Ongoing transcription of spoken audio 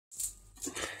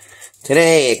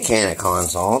Today at Canna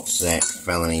Consults at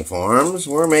Felony Farms,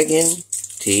 we're making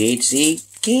THC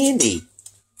candy.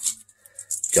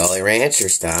 Jolly Rancher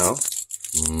style.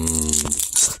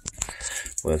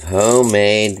 With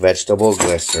homemade vegetable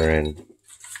glycerin.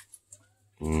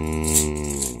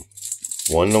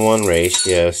 1-to-1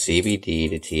 ratio CBD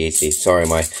to THC. Sorry,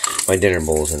 my dinner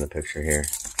bowl's in the picture here.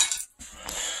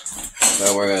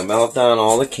 So we're going to melt down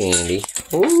all the candy.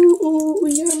 Ooh,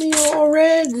 yummy, all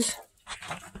reds.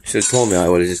 Should have told me I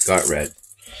would have just got red.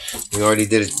 We already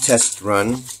did a test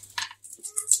run.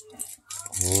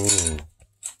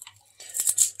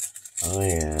 Oh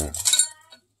yeah.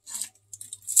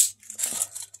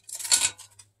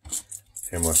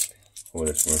 Here, more. Hold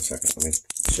this for 1 second. Let me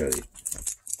show you.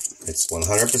 It's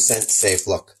 100% safe.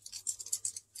 Look.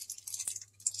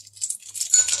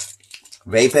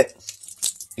 Vape it.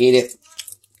 Eat it.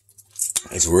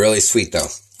 It's really sweet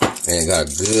though. And it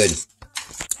got a good.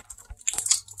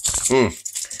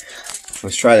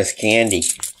 Let's try this candy.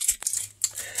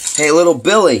 Hey, little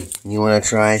Billy, you want to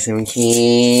try some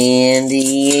candy?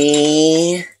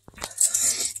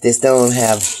 This don't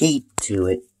have heat to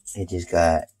it. It just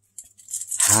got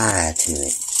high to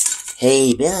it.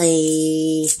 Hey,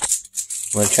 Billy,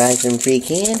 want to try some free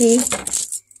candy?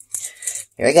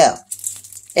 Here we go.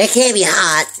 It can't be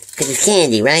hot because it's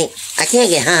candy, right? I can't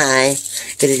get high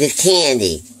because it's just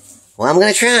candy. Well, I'm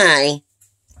going to try.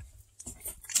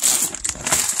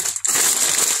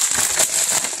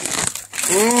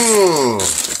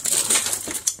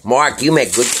 Mark, you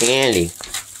make good candy.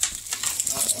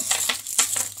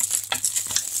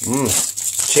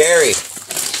 Cherry.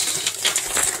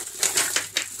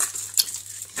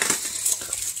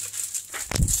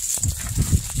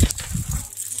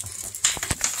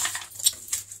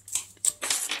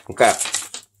 Okay.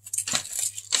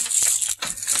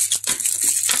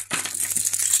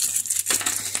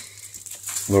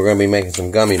 We're going to be making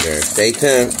some gummy bears. Stay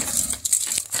tuned.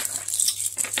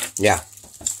 Yeah.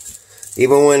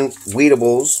 Even when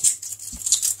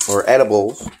weedables or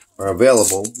edibles are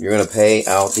available, you're going to pay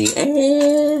out the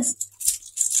ass.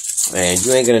 And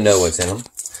you ain't going to know what's in them.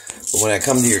 But when I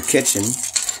come to your kitchen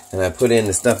and I put in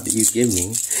the stuff that you give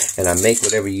me and I make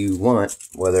whatever you want,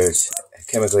 whether it's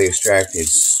chemically extracted,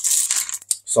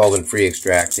 solvent-free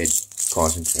extracted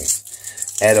concentrate,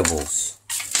 edibles,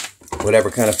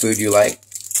 whatever kind of food you like,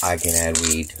 I can add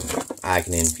weed to it. I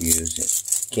can infuse it.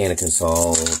 Canna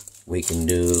Consult, we can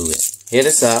do it. Hit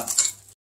us up.